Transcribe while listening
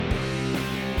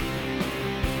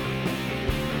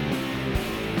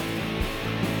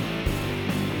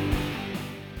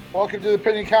Welcome to the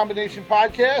Penny Combination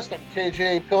Podcast. I'm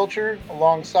KJ Pilcher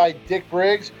alongside Dick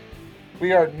Briggs.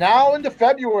 We are now into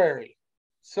February.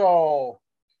 So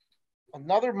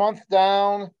another month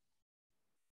down.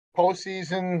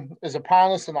 Postseason is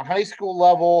upon us on the high school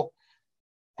level.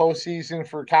 Postseason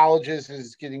for colleges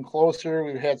is getting closer.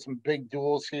 We've had some big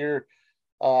duels here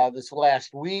this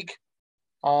last week.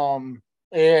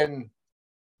 And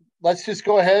let's just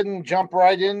go ahead and jump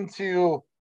right into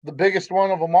the biggest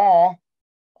one of them all.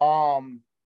 You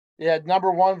had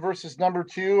number one versus number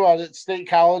two out at State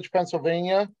College,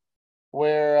 Pennsylvania,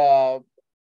 where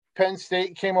Penn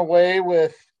State came away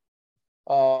with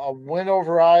a win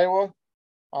over Iowa,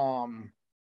 23-14.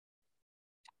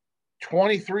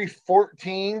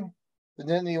 The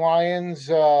Nittany Lions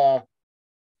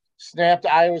snapped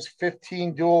Iowa's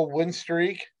 15 dual win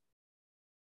streak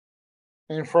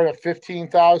in front of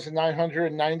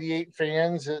 15,998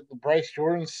 fans at the Bryce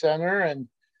Jordan Center. And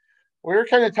we were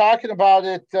kind of talking about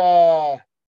it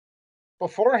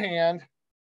beforehand.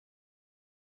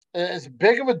 As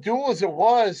big of a duel as it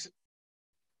was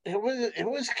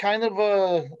kind of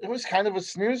a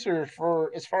snoozer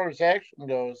for as far as action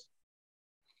goes.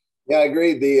 Yeah, I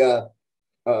agree. The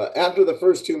after the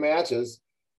first two matches,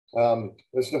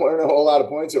 there's weren't a whole lot of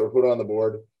points that were put on the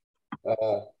board,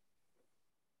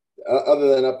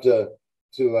 other than up to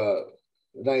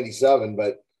 97.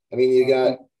 But I mean,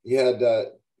 you had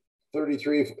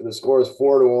 33. The score is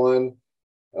 4-1.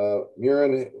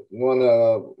 Murin won.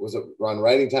 Was it on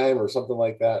writing time or something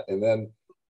like that? And then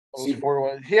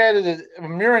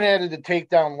Murin added a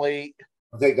takedown late.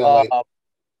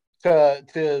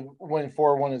 To win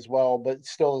 4-1 as well, but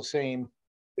still the same.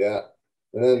 Yeah,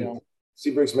 and then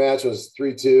Seabrook's match was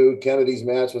 3-2. Kennedy's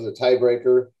match was a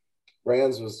tiebreaker.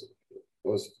 Brands was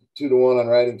 2-1 on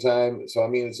writing time. So I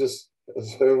mean,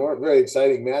 there weren't very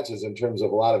exciting matches in terms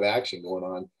of a lot of action going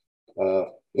on.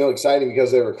 Exciting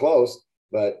because they were close,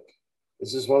 but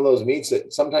it's just one of those meets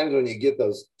that sometimes when you get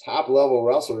those top level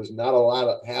wrestlers, not a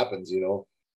lot happens. They're a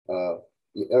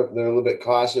little bit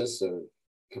cautious and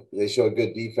they show a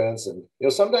good defense. And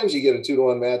sometimes you get a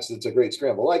 2-1 match that's a great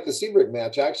scramble, like the Seabrook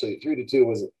match. Actually,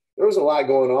 3-2 there was a lot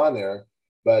going on there,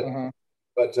 but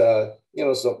so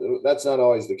that's not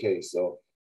always the case. So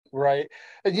right,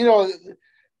 and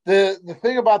the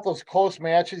thing about those close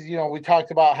matches, we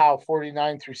talked about how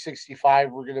 49 through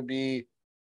 65 were going to be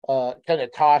kind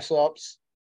of toss-ups.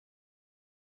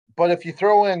 But if you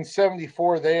throw in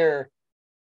 74 there,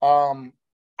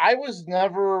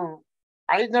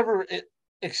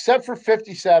 except for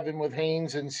 57 with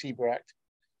Haynes and Seabrecht,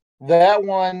 that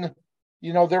one,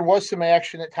 there was some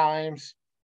action at times,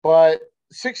 but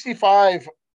 65,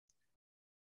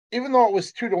 even though it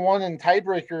was 2-1 in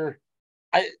tiebreaker,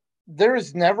 there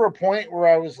was never a point where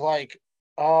I was like,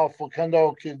 oh,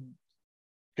 Facundo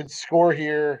could score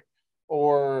here,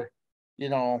 or,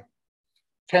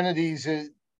 Kennedy's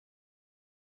in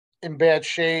bad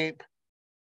shape.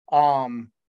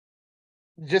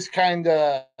 Just kind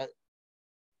of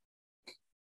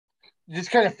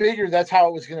figured that's how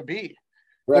it was going to be.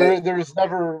 Right. There was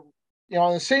never,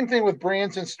 the same thing with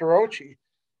Brands and Starochi.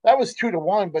 That was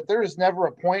 2-1, but there was never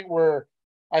a point where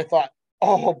I thought,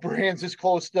 oh, Brands is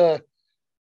close to,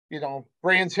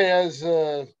 Brands is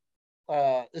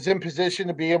in position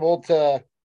to be able to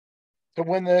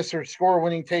win this or score a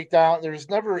winning takedown. There's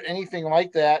never anything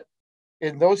like that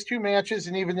in those two matches,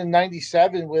 and even in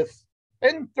 97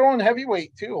 and throwing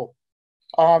heavyweight too.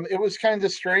 It was kind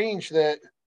of strange that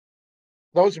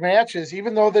those matches,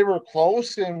 even though they were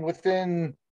close and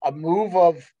within a move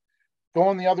of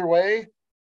going the other way,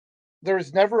 there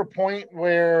was never a point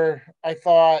where I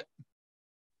thought,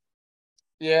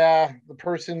 yeah, the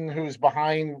person who's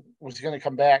behind was going to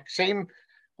come back. Same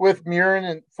with Murin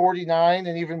at 49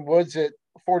 and even Woods at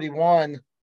 41.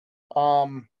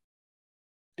 Even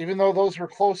though those were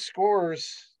close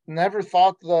scores, never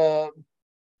thought the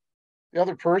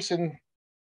other person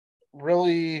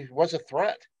really was a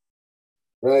threat.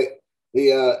 Right.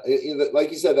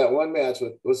 Like you said, that one match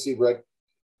with Seabrook,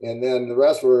 and then the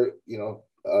rest were,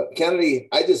 Kennedy.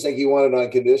 I just think he won it on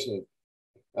conditioning.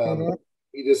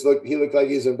 He looked like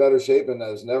he's in better shape, and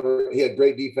he had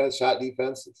great defense, shot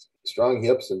defense, strong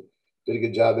hips, and did a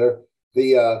good job there.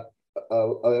 You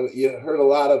heard a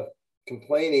lot of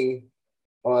complaining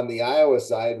on the Iowa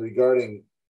side regarding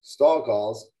stall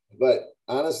calls, but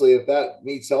honestly, if that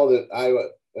meet's held at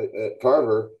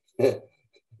Carver,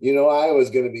 Iowa's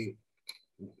going to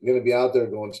be out there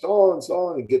going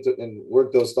stall and get to and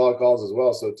work those stall calls as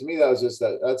well. So to me, that's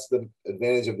the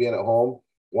advantage of being at home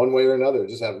one way or another.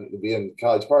 Just having to be in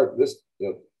College Park this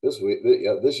year,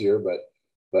 but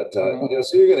so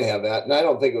you're going to have that, and I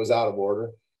don't think it was out of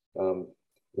order.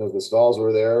 the stalls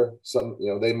were there. Some,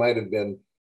 they might have been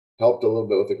helped a little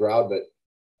bit with the crowd, but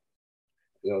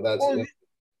that's.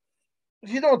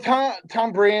 Well,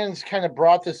 Tom Brands kind of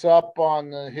brought this up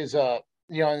on his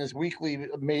in his weekly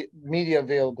media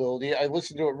availability. I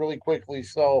listened to it really quickly,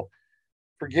 so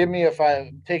forgive me if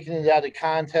I'm taking it out of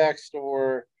context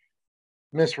or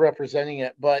misrepresenting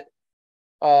it, but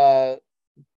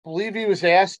believe he was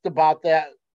asked about that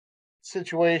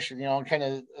situation, kind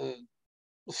of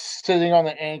sitting on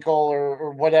the ankle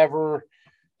or whatever,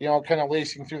 kind of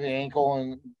lacing through the ankle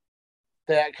and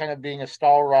that kind of being a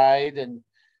stall ride. And,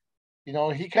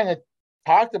 he kind of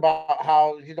talked about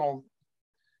how,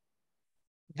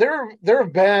 there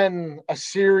have been a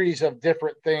series of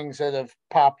different things that have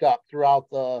popped up throughout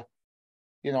the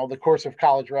course of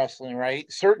college wrestling, right?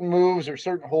 Certain moves or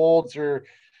certain holds or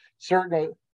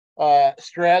certain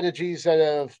strategies that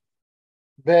have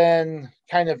been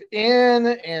kind of in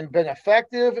and been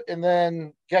effective. And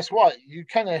then guess what? You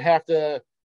kind of have to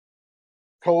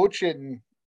coach and,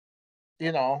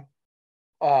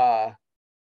 uh,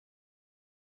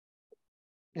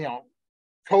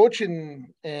 coach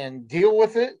and deal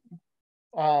with it,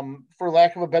 for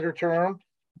lack of a better term.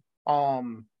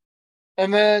 And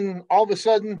then all of a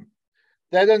sudden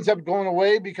that ends up going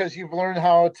away because you've learned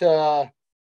how to,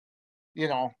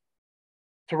 to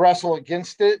wrestle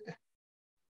against it.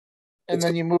 And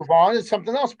then you move on and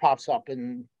something else pops up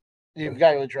and you've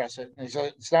got to address it. And so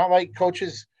it's not like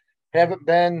coaches haven't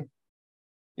been,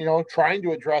 trying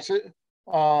to address it.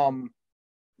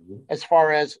 As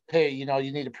far as, hey, you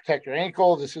need to protect your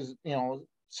ankle. This is,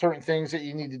 certain things that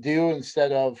you need to do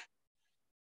instead of,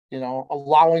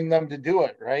 allowing them to do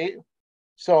it. Right.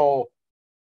 So,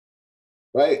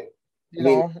 right.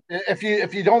 If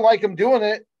you don't like them doing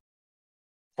it,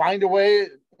 find a way,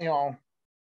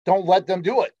 don't let them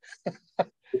do it.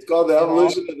 It's called the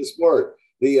evolution of the sport.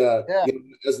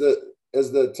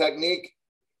 As the technique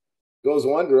goes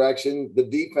one direction, the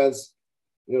defense,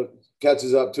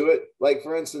 catches up to it. Like,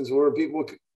 for instance, where people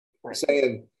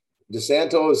saying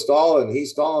DeSanto is stalling,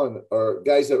 he's stalling, or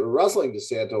guys that were wrestling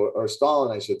DeSanto are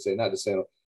stalling, I should say, not DeSanto,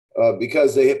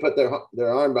 because they put their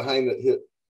arm behind the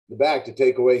back to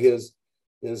take away his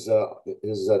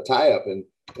tie up and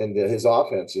his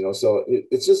offense. So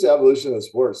it's just the evolution of the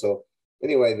sport. So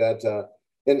anyway, that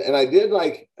and I did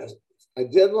like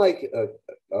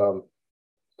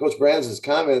Coach Brands'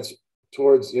 comments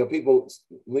towards people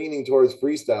leaning towards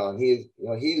freestyle, and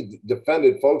he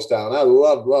defended folk style, and I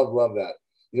love that.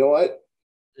 You know what?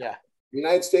 Yeah, the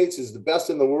United States is the best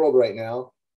in the world right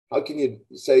now. How can you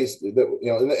say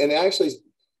that? And actually,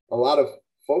 a lot of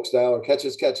folk style or catch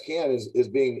as catch can is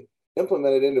being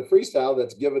implemented into freestyle.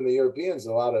 That's given the Europeans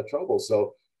a lot of trouble.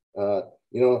 So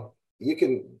you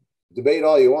can debate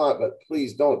all you want, but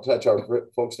please don't touch our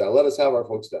folk style. Let us have our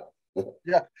folk style.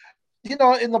 Yeah.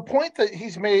 And the point that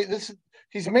he's made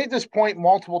this point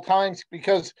multiple times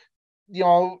because,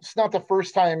 it's not the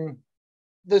first time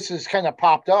this has kind of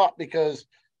popped up because,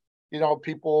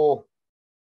 people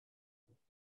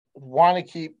want to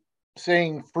keep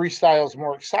saying freestyle is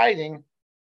more exciting,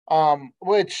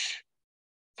 which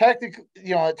technically,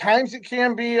 at times it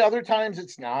can be, other times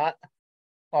it's not.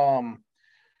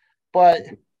 But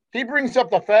he brings up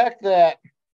the fact that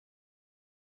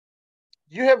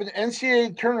you have an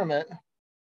NCAA tournament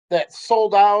that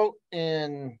sold out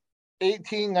in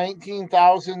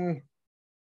 19,000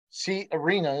 seat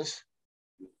arenas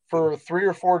for 3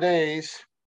 or 4 days,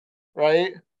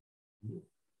 right?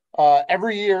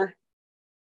 Every year.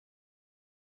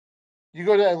 You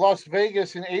go to Las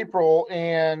Vegas in April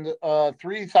and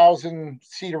 3,000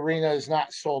 seat arena is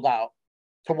not sold out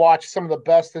to watch some of the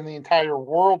best in the entire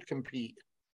world compete,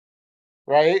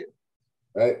 right?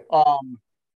 Right.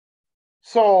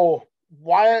 So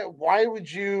why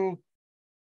would you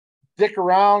dick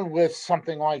around with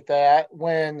something like that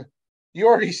when you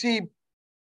already see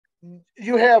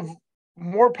you have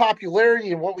more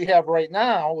popularity in what we have right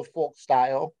now with folk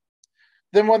style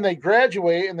than when they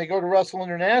graduate and they go to wrestle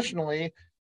internationally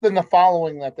than the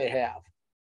following that they have.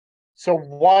 So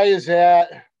why is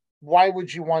that? Why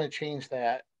would you want to change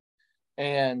that?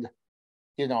 And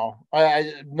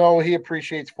I know he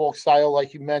appreciates folk style,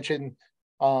 like you mentioned.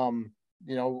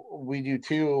 We do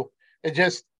too. It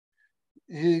just,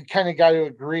 you kind of got to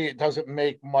agree it doesn't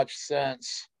make much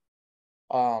sense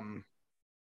to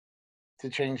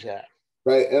change that.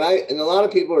 Right. And a lot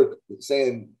of people are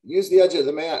saying use the edge of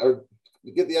the mat or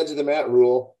get the edge of the mat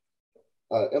rule,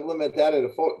 implement that in a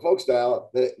folk style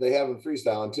that they have in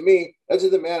freestyle. And to me, edge of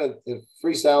the mat in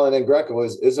freestyle and in Greco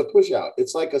is a push out.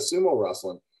 It's like a sumo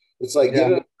wrestling. It's like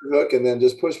get an underhook and then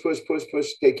just push,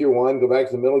 take your one, go back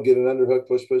to the middle, get an underhook,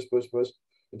 push,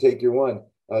 and take your one.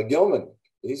 Gilman.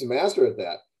 He's a master at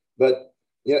that. But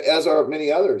as are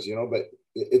many others. But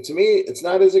to me, it's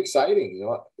not as exciting.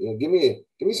 Give me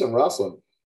some wrestling,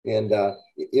 and then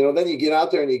you get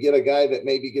out there and you get a guy that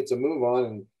maybe gets a move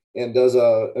on and does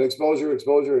an exposure,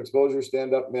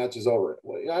 stand up, match is over.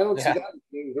 Well, I don't see that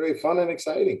being very fun and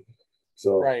exciting.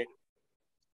 So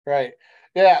right,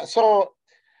 yeah. So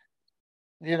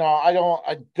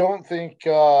I don't think.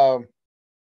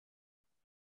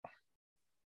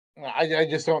 I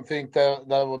just don't think that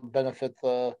would benefit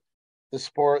the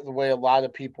sport the way a lot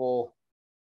of people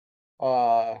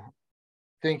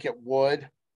think it would.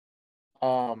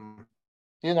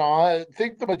 I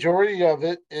think the majority of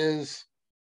it is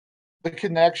the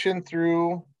connection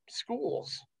through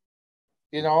schools.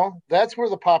 That's where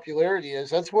the popularity is.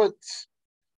 That's what's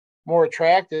more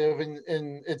attractive, and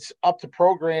it's up to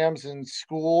programs and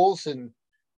schools and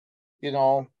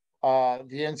the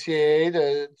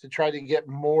NCAA to try to get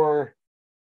more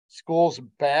schools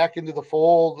back into the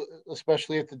fold,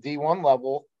 especially at the D1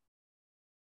 level,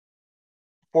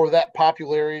 for that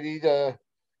popularity to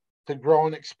grow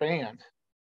and expand.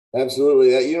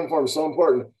 Absolutely. That uniform is so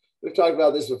important. We've talked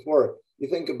about this before. You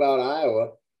think about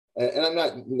Iowa, and I'm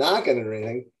not knocking it or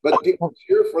anything, but people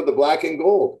cheer for the black and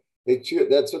gold. They cheer.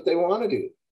 That's what they want to do.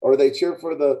 Or they cheer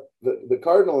for the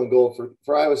cardinal and gold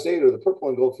for Iowa State, or the purple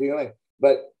and gold for UNI.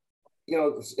 But in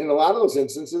a lot of those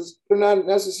instances, they're not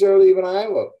necessarily even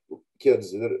Iowa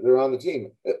kids that are on the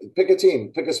team. Pick a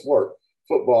team, pick a sport,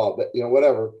 football, but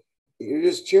whatever. You're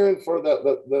just cheering for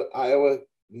the Iowa,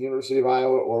 the University of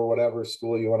Iowa, or whatever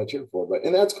school you want to cheer for.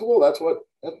 And that's cool. That's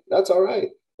all right.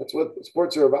 That's what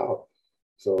sports are about.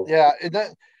 So yeah,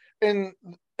 and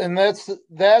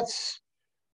that's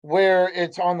where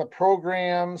it's on the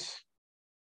programs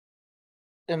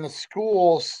in the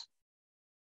schools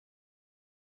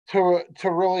to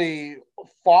really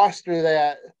foster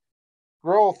that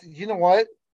growth. You know what?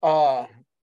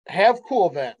 Have cool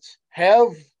events. Have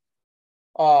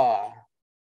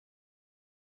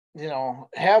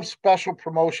have special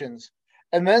promotions,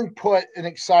 and then put an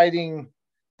exciting.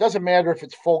 Doesn't matter if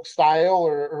it's folk style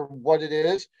or what it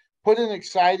is. Put an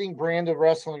exciting brand of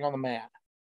wrestling on the mat.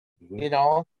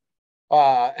 Mm-hmm.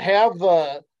 Have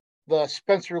the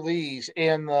Spencer Lees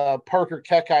and the Parker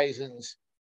Keckeisens,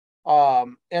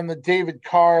 and the David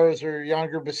Carrs or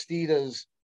Younger Bastidas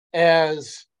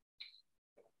as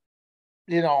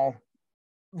the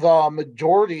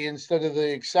majority instead of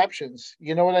the exceptions.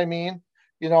 You know what I mean?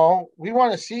 We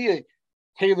want to see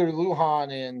Taylor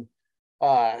Lujan and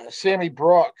Sammy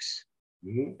Brooks,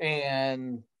 mm-hmm.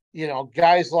 and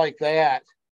guys like that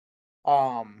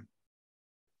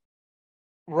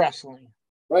wrestling,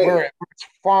 right, where it's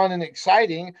fun and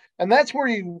exciting, and that's where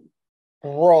you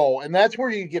grow, and that's where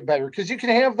you get better, because you can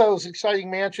have those exciting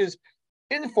matches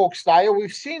in folk style.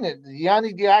 We've seen it.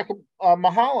 Yanni Diak,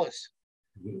 Mahalis,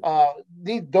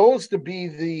 need those to be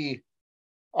the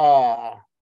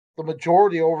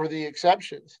majority over the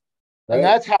exceptions, right. And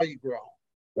that's how you grow.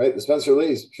 Right, the Spencer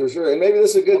Lees, for sure. And maybe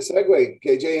this is a good segue,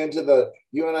 KJ, into the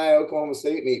UNI Oklahoma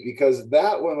State meet, because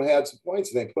that one had some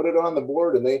points, and they put it on the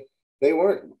board, and they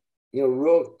weren't,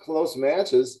 real close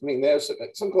matches. I mean, there's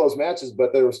some close matches,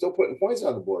 but they were still putting points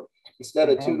on the board. Instead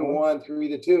of 2-1,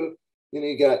 3-2,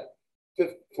 you got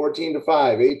 14-5,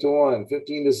 8-1,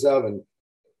 15-7,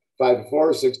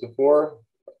 5-4, 6-4,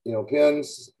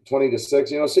 pins,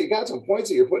 20-6, so you got some points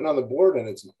that you're putting on the board, and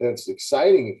it's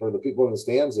exciting for the people in the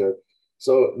stands there.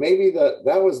 So maybe that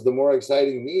was the more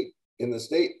exciting meet in the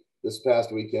state this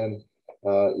past weekend,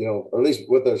 or at least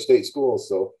with their state schools.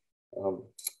 So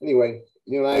anyway,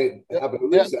 I happen to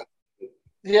lose that.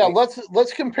 Yeah,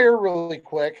 let's compare really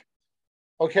quick.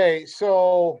 Okay,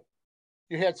 so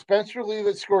you had Spencer Lee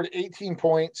that scored 18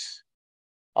 points.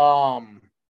 You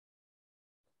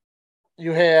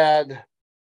had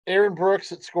Aaron Brooks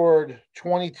that scored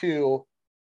 22.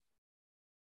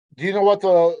 Do you know what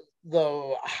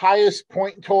the highest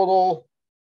point total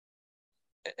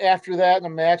after that in a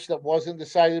match that wasn't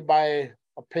decided by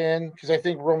a pin? Because I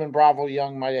think Roman Bravo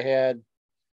Young might have had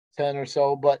 10 or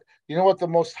so, but you know what the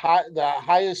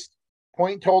highest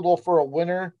point total for a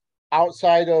winner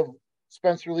outside of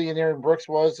Spencer Lee and Aaron Brooks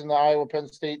was in the Iowa Penn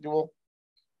State duel?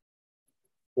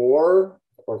 4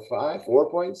 or 5? 4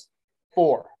 points?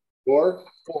 4. 4?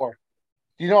 4.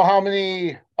 Do you know how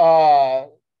many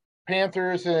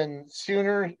Panthers and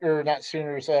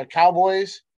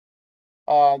Cowboys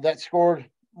that scored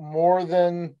more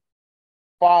than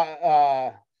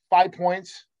 5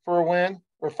 points for a win,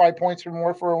 or 5 points or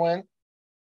more for a win?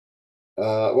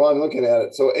 Well, I'm looking at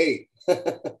it. So 8.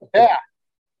 Yeah.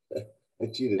 I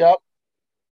cheated. Yep.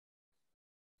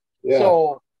 Yeah.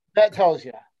 So that tells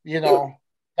you,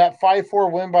 that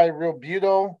 5-4 win by Real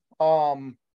Buto.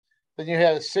 Then you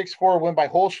had a 6-4 win by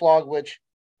Holschlag, which,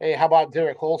 hey, how about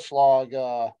Derek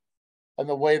Holschlag and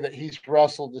the way that he's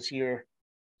wrestled this year?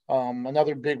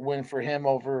 Another big win for him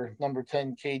over number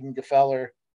 10, Caden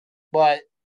Gefeller. But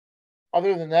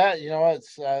other than that,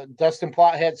 it's Dustin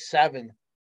Plott had 7.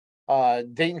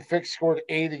 Dayton Fix scored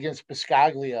 8 against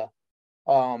Biscaglia.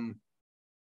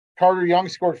 Carter Young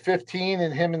scored 15,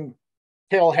 and him and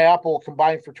Cale Happel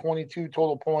combined for 22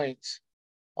 total points.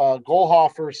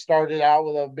 Goldhofer started out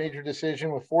with a major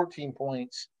decision with 14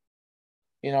 points.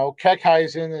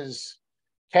 Keckheisen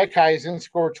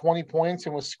scored 20 points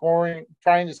and was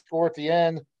trying to score at the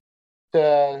end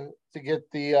to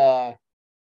get the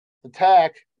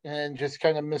tack, and just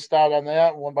kind of missed out on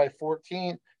that. Won by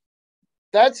 14.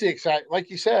 That's the exciting, like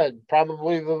you said,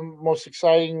 probably the most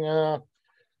exciting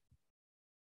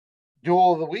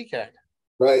duel of the weekend.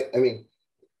 Right. I mean,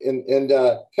 and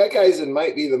Keckheisen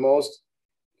might be the most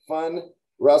fun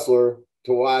wrestler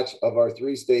to watch of our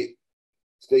 3 state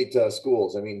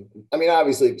schools. I mean,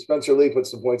 obviously Spencer Lee puts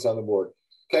some points on the board.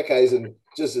 Keckheisen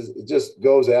just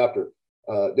goes after.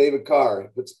 David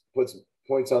Carr puts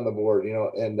points on the board,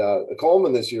 and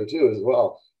Coleman this year too as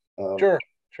well. Sure.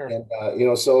 And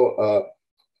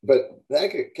but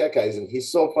that Keckheisen,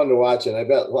 he's so fun to watch, and I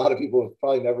bet a lot of people have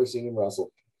probably never seen him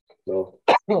wrestle. So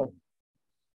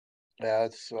yeah,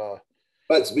 it's.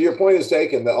 But your point is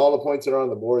taken, that all the points that are on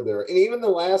the board there, and even the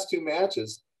last 2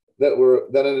 matches that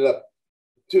ended up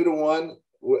 2-1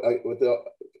 with the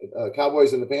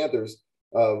Cowboys and the Panthers.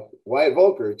 Wyatt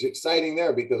Volker, it's exciting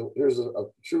there because here's a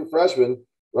true freshman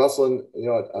wrestling,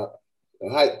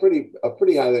 a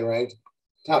pretty highly ranked,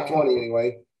 top 20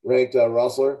 anyway, ranked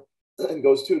wrestler, and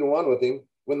goes 2-1 with him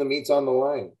when the meet's on the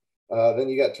line. Then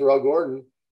you got Terrell Gordon,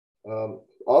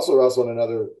 also wrestling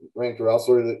another ranked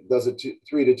wrestler that does a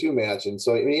 3-2 match. And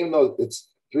so, even though it's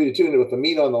 3-2 with the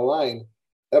meat on the line,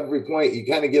 every point you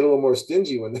kind of get a little more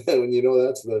stingy when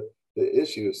that's the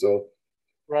issue. So,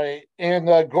 right. And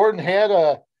Gordon had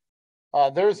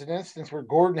there's an instance where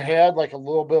Gordon had like a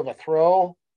little bit of a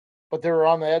throw, but they were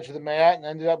on the edge of the mat and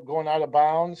ended up going out of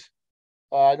bounds.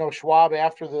 I know Schwab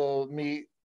after the meet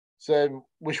said,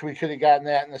 wish we could have gotten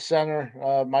that in the center.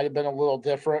 Might have been a little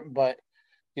different, but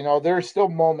there's still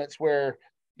moments where,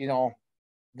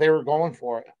 they were going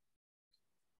for it.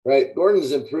 Right.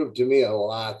 Gordon's improved to me a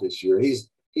lot this year. He's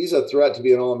a threat to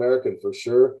be an All-American for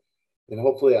sure, and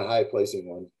hopefully a high-placing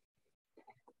one.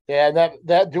 Yeah,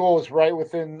 that duel was right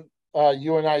within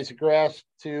UNI's grasp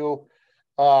too.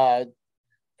 Kind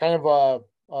of a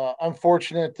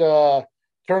unfortunate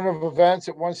turn of events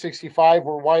at 165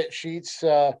 where Wyatt Sheets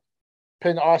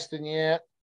pinned Austin Yant.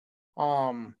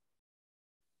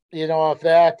 If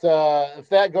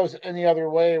that goes any other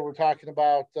way, we're talking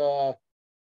about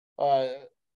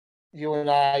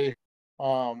UNI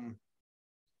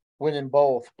winning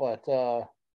both, but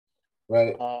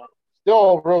right.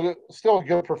 Still a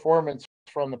good performance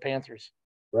from the Panthers.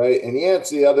 Right, and he's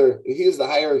the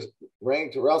higher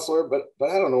ranked wrestler, but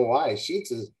I don't know why.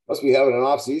 Sheets must be having an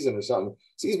off season or something.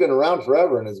 So he's been around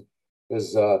forever and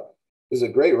is a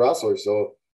great wrestler.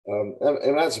 So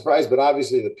I'm not surprised, but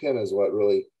obviously the pin is what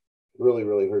really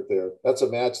hurt there. That's a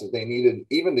match that they needed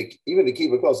even to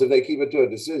keep it close. If they keep it to a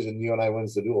decision, UNI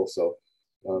wins the duel. So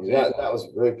that was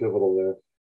very pivotal there.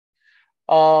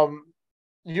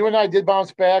 UNI did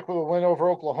bounce back with a win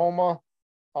over Oklahoma,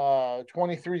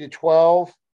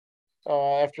 23-12,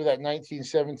 after that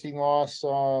 19-17 loss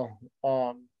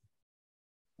the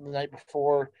night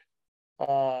before.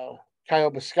 Kyle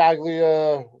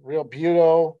Biscaglia, Real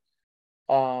Buto,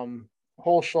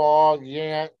 Holschlag,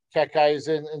 Yant,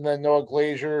 Keckheisen, and then Noah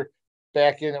Glazier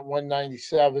back in at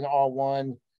 197, all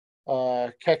one.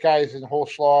 Keckheisen,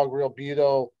 Holschlag, Real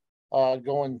Buto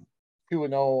going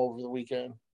 2-0 over the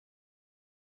weekend.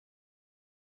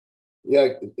 Yeah,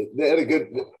 they had a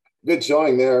good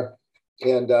showing there,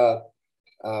 and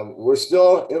we're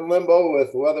still in limbo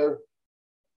with whether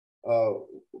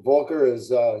Volker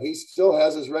is he still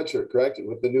has his red shirt, correct,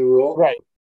 with the new rule?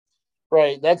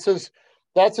 Right. That's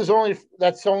only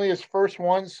his first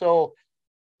one, so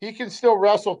he can still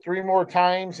wrestle 3 more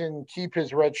times and keep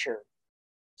his red shirt.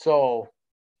 So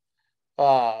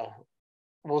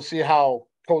we'll see how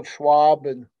Coach Schwab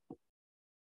and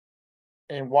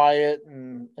Wyatt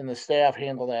and the staff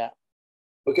handle that.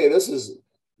 Okay, this is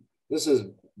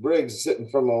Briggs sitting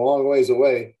from a long ways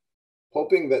away,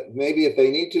 hoping that maybe if they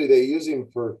need to, they use him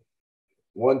for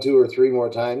 1, 2, or 3 more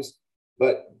times,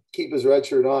 but keep his red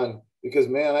shirt on, because,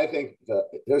 man, I think that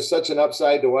there's such an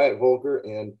upside to Wyatt Volker,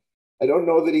 and I don't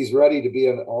know that he's ready to be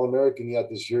an All-American yet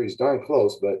this year. He's darn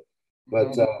close, but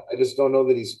I just don't know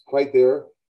that he's quite there.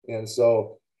 And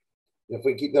so if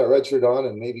we keep that red shirt on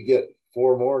and maybe get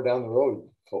 4 more down the road,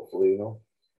 hopefully,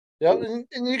 Yeah,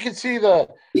 and you can see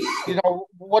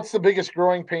what's the biggest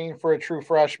growing pain for a true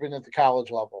freshman at the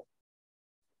college level?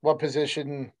 What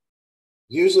position?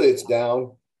 Usually it's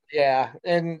down. Yeah,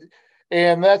 and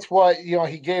that's what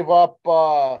he gave up.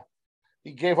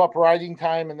 He gave up riding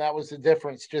time, and that was the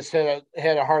difference. Just had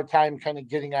a hard time kind of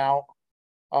getting out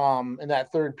in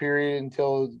that third period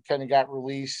until it kind of got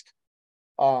released.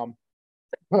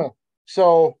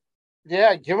 So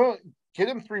yeah, get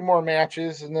him 3 more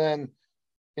matches, and then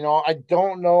I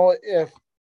don't know if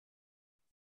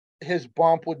his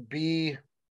bump would be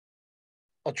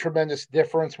a tremendous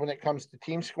difference when it comes to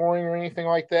team scoring or anything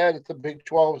like that. It's the Big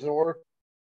 12s or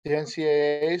the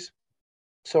NCAAs.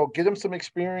 So get him some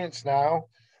experience now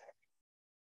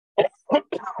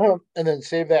and then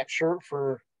save that shirt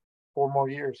for 4 more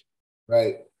years.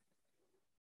 Right.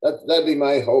 That'd be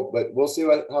my hope, but we'll see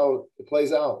how it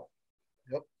plays out.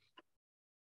 Yep.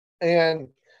 And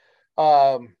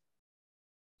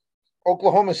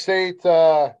Oklahoma State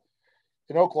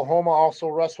in Oklahoma also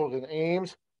wrestled in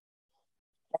Ames.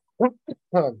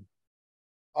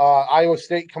 Iowa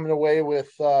State coming away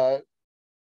with 2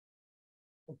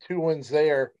 wins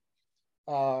there.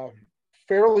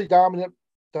 Fairly dominant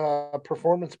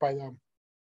performance by them.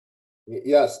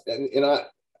 Yes, and I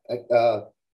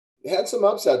had some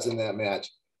upsets in that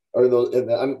match, or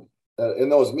in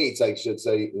those meets, I should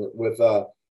say. With I'm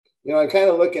kind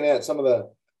of looking at some of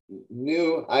the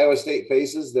new Iowa State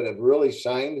faces that have really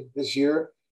shined this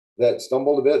year, that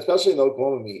stumbled a bit, especially in the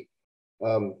Oklahoma meet.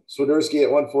 Swiderski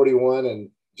at 141 and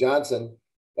Johnson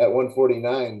at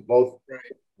 149, both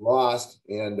lost,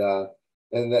 and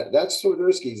that's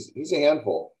Swiderski's. He's a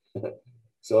handful.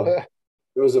 So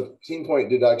there was a team point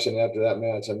deduction after that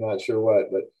match. I'm not sure what,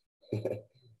 but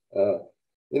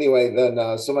anyway,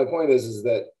 then so my point is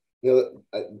that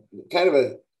kind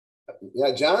of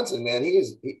Johnson, man,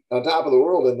 he's on top of the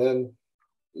world, and then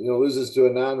loses to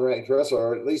a non-ranked wrestler,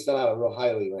 or at least not a real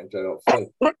highly ranked, I don't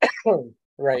think.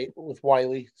 Right, with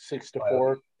Wiley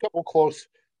 6-4, couple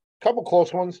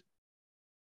close ones.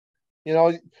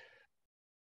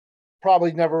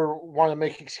 Probably never want to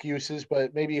make excuses,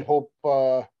 but maybe hope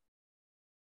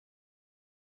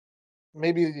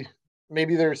maybe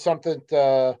there's something.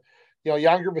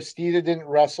 Younger Bastida didn't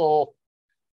wrestle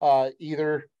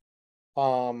either.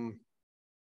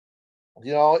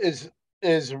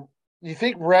 Is you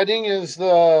think Redding is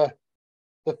the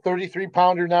 33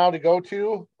 pounder now to go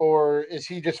to, or is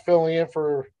he just filling in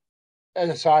for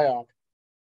NSIOC?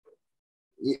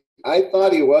 I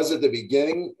thought he was at the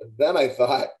beginning. Then I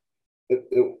thought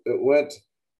it went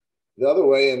the other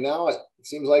way, and now it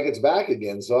seems like it's back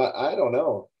again. So I don't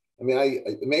know. I mean,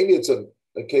 maybe it's a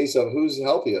case of who's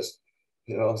healthiest,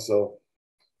 So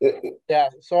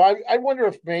So I wonder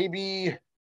if maybe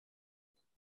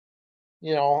a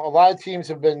lot of teams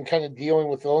have been kind of dealing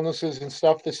with illnesses and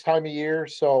stuff this time of year,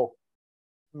 so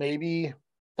maybe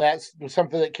that's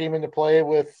something that came into play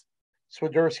with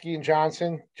Swiderski and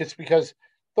Johnson, just because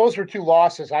those were 2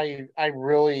 losses I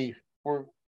really were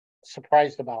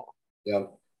surprised about. Yeah.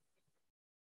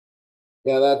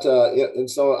 Yeah, and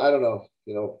so I don't know,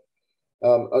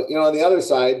 on the other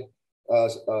side,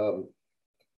 Skyler,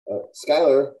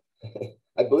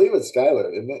 I believe it's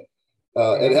Skyler, isn't it?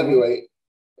 At heavyweight,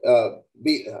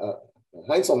 beat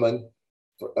Heinzelman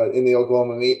in the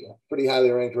Oklahoma meet, pretty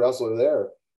highly ranked wrestler there,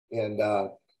 and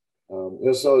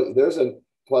so there's a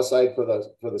plus side for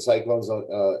the Cyclones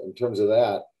in terms of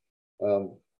that.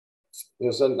 So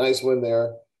nice win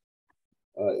there.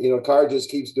 Carr just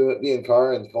keeps being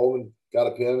Carr, and Coleman got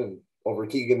a pin and over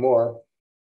Keegan Moore.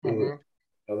 Mm-hmm.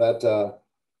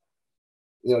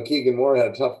 Keegan Moore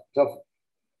had a tough.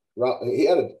 He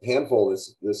had a handful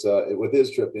this with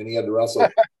his trip in. He had to wrestle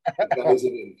guys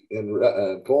in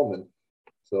Coleman.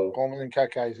 So Coleman and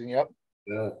Kutkeisen, yep.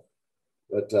 Yeah,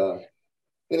 but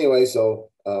anyway,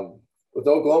 so with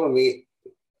the Oklahoma meet,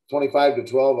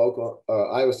 25-12,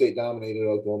 Iowa State dominated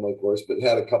Oklahoma, of course, but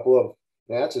had a couple of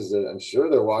matches that I'm sure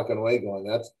they're walking away going,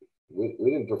 we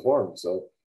didn't perform. So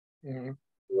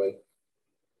anyway.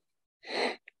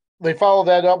 They followed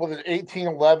that up with an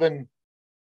 18-11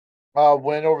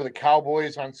 win over the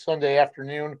Cowboys on Sunday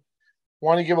afternoon.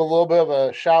 Want to give a little bit of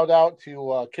a shout out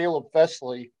to Caleb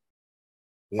Fesley.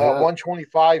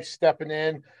 125 stepping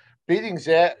in, beating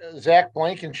Zach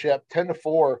Blankenship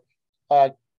 10-4.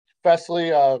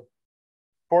 Fesley,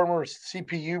 former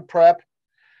CPU prep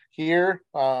here,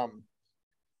 kind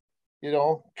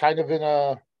of in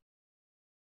a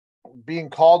being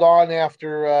called on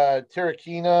after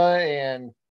Terrakina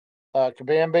and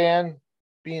Kabamban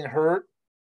being hurt.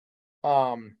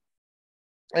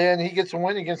 and he gets a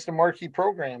win against a marquee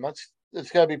program.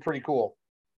 That's got to be pretty cool.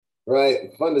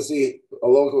 Right, fun to see a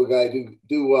local guy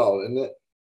do well, and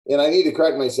I need to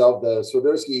correct myself. The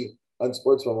Swiderski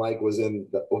Unsportsmanlike was in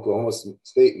the Oklahoma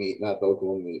State meet, not the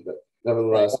Oklahoma meet, but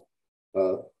nevertheless.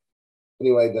 Right.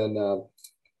 Anyway, then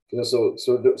so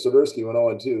Swiderski went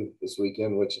 0-2 this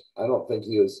weekend, which I don't think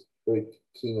he was very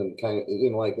keen on. He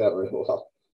didn't like that very well.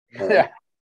 Yeah,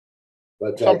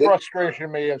 but some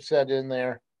frustration may have set in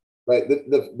there. Right,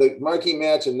 the marquee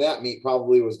match in that meet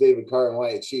probably was David Carr and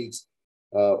Wyatt Sheets,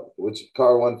 which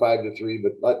Carr won 5-3.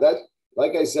 But that,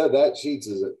 like I said, that Sheets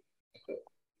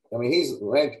he's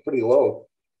ranked pretty low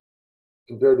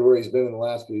compared to where he's been in the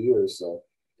last few years. So,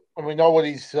 and we know what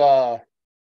we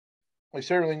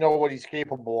certainly know what he's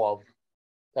capable of.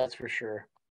 That's for sure.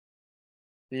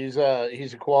 He's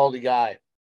a quality guy.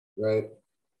 Right.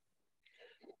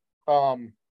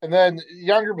 And then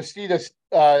younger Bastidas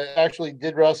actually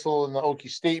did wrestle in the Okie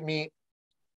State meet,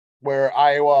 where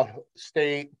Iowa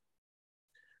State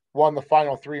won the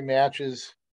final 3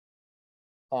 matches.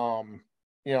 That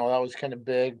was kind of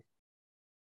big.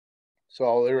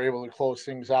 So they were able to close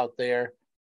things out there.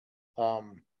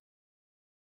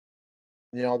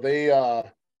 They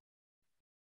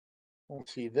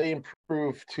let's see, they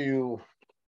improved to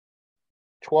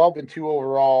 12-2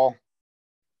 overall.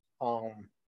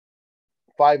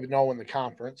 5-0 in the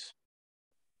conference.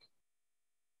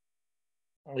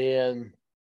 And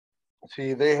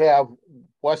see, they have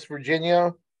West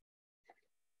Virginia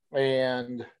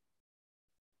and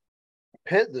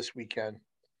Pitt this weekend.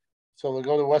 So they'll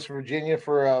go to West Virginia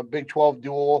for a Big 12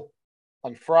 duel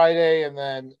on Friday, and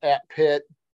then at Pitt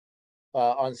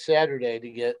on Saturday to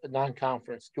get a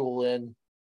non-conference duel in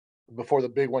before the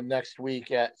big one next week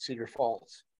at Cedar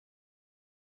Falls.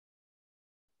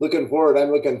 I'm looking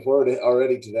forward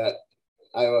already to that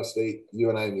Iowa State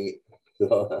UNI meet.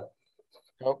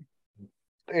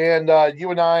 And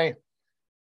UNI,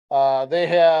 they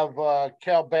have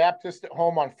Cal Baptist at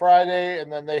home on Friday,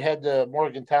 and then they head to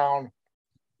Morgantown,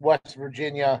 West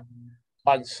Virginia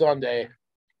on Sunday.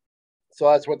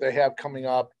 So that's what they have coming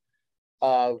up.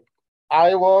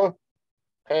 Iowa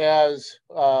has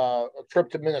a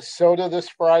trip to Minnesota this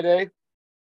Friday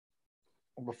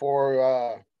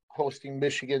before hosting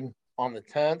Michigan on the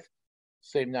 10th,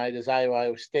 same night as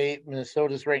Iowa State.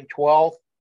 Minnesota's ranked 12th.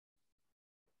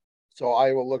 So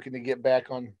Iowa looking to get back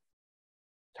on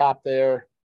top there.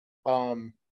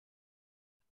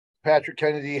 Patrick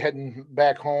Kennedy heading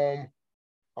back home.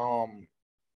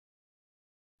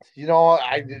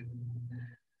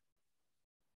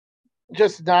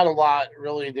 Just not a lot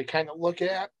really to kind of look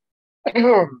at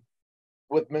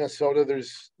with Minnesota.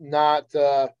 There's not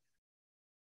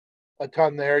a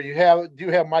ton there. You do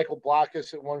have Michael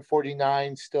Blockus at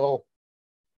 149 still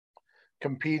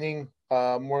competing.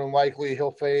 More than likely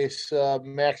he'll face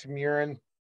Max Murin.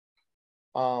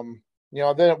 Then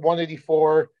at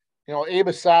 184, Abe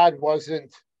Assad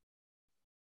wasn't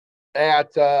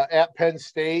at Penn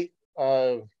State.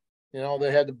 They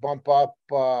had to bump up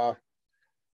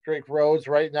Drake Rhodes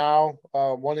right now.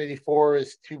 184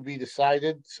 is to be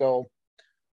decided. So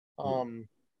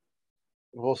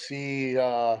we'll see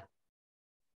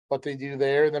what they do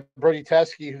there. And then Brody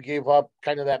Teske, who gave up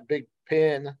kind of that big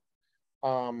pin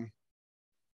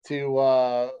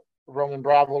to Roman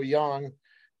Bravo Young,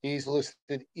 he's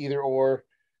listed either or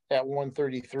at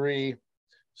 133.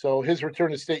 So his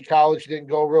return to State College didn't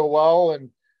go real well, and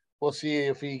we'll see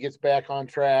if he gets back on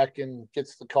track and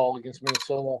gets the call against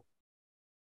Minnesota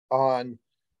on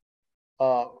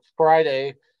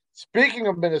Friday. Speaking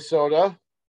of Minnesota,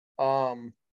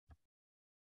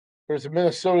 there's a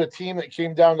Minnesota team that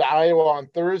came down to Iowa on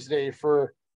Thursday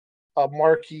for a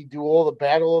marquee duel, the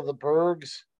Battle of the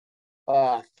Bergs.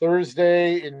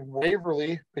 Thursday in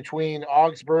Waverly between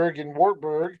Augsburg and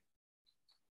Wartburg.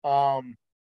 And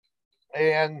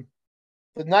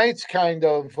the Knights kind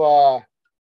of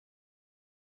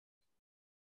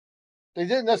they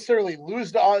didn't necessarily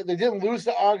lose to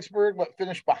Augsburg, but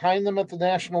finished behind them at the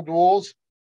national duels.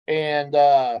 And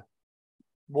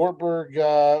Wartburg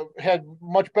had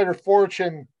much better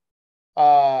fortune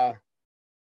on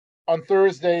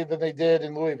Thursday than they did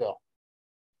in Louisville.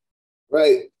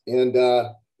 Right. And,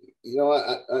 I'm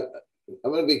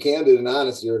going to be candid and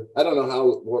honest here. I don't know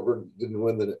how Wartburg didn't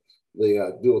win the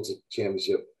dual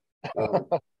championship.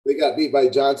 They got beat by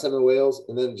Johnson and Wales,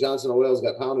 and then Johnson and Wales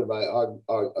got pounded by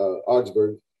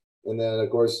Augsburg. And then, of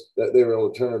course, they were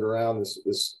able to turn it around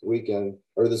this weekend,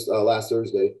 or this last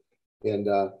Thursday. And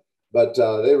but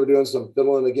they were doing some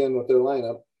fiddling again with their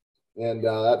lineup, and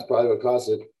that's probably what cost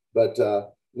it. But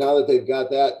now that they've got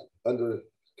that under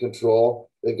control,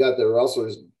 they've got their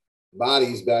wrestlers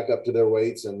bodies back up to their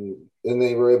weights, and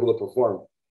they were able to perform.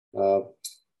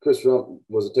 Chris Rump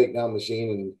was a takedown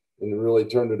machine and really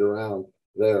turned it around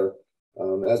there,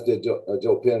 as did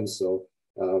Joe Pins. So,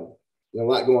 a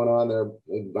lot going on there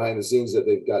behind the scenes that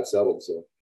they've got settled. So,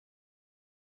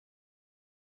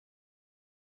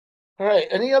 all right.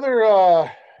 Any other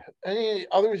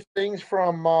things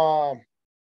from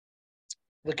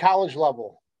the college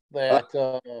level that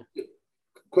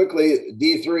quickly,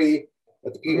 D3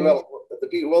 at the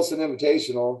Pete Wilson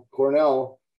Invitational,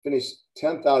 Cornell finished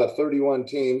 10th out of 31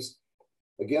 teams.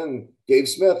 Again, Gabe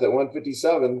Smith at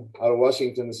 157 out of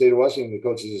Washington, the state of Washington, the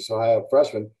coach is Ohio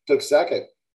freshman, took second.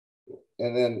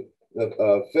 And then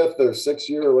the fifth or sixth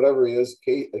year or whatever he is,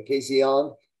 Casey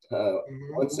Allen,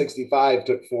 165,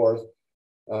 took fourth.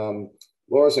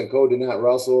 Loris and Co. did not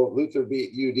wrestle. Luther beat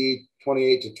UD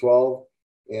 28-12.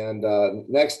 And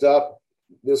next up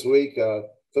this week,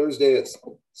 Thursday at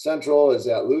Central is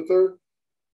at Luther.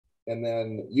 And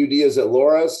then UD is at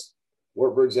Loris.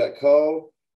 Wartburg's at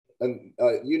Co. And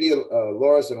UD,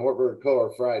 Loris, and Wartburg Co.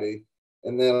 are Friday.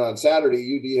 And then on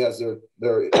Saturday, UD has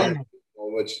their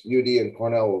which UD and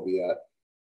Cornell will be at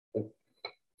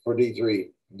for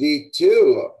D3.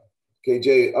 D2,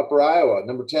 KJ, Upper Iowa,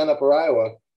 number 10 Upper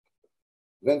Iowa,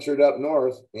 ventured up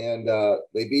north, and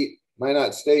they beat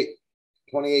Minot State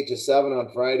 28-7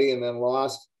 on Friday, and then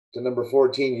lost to number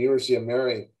 14, University of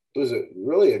Mary. It was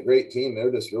really a great team.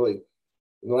 They're just really,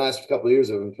 in the last couple of years,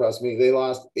 have impressed me. They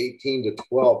lost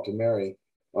 18-12 to Mary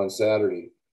on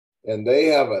Saturday. And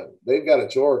they've got a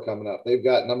chore coming up. They've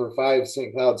got number 5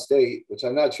 St. Cloud State, which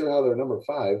I'm not sure how they're number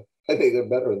 5. I think they're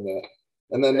better than that.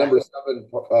 And then number 7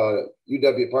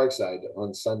 UW Parkside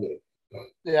on Sunday.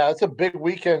 Yeah, it's a big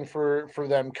weekend for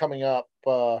them coming up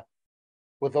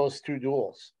with those two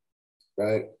duels.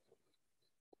 Right.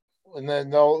 And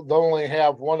then they'll only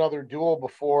have one other duel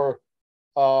before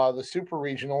the super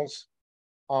regionals.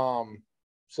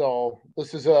 So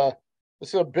this is a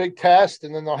big test,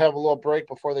 and then they'll have a little break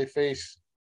before they face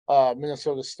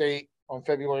Minnesota State on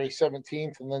February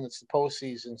 17th, and then it's the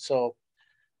postseason. So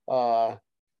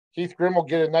Keith Grimm will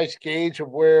get a nice gauge of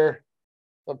where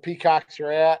the Peacocks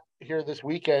are at here this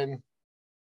weekend,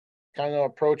 kind of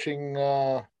approaching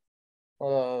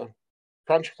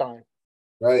crunch time.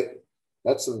 Right.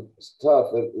 That's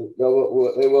tough. They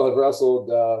will have wrestled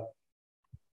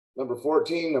number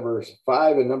 14, number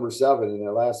 5, and number 7 in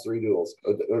their last 3 duels.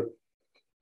 The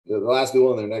last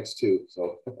duel in their next 2.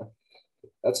 So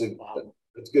that's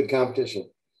good competition.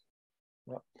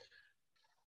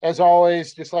 As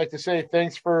always, just like to say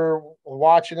thanks for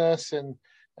watching us and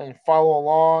follow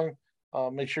along.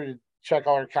 Make sure to check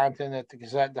out our content at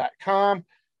thegazette.com.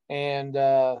 And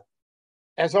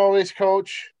as always,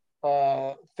 Coach,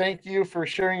 thank you for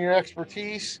sharing your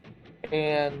expertise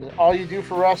and all you do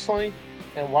for wrestling.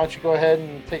 And why don't you go ahead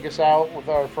and take us out with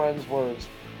our friends' words.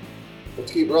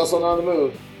 Let's keep wrestling on the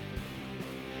move.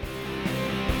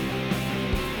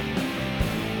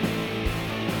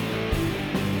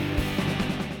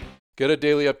 Get a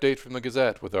daily update from the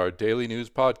Gazette with our daily news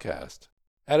podcast.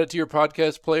 Add it to your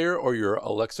podcast player or your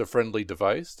Alexa-friendly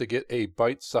device to get a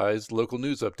bite-sized local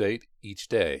news update each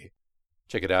day.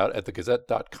 Check it out at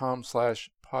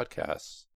thegazette.com/podcasts.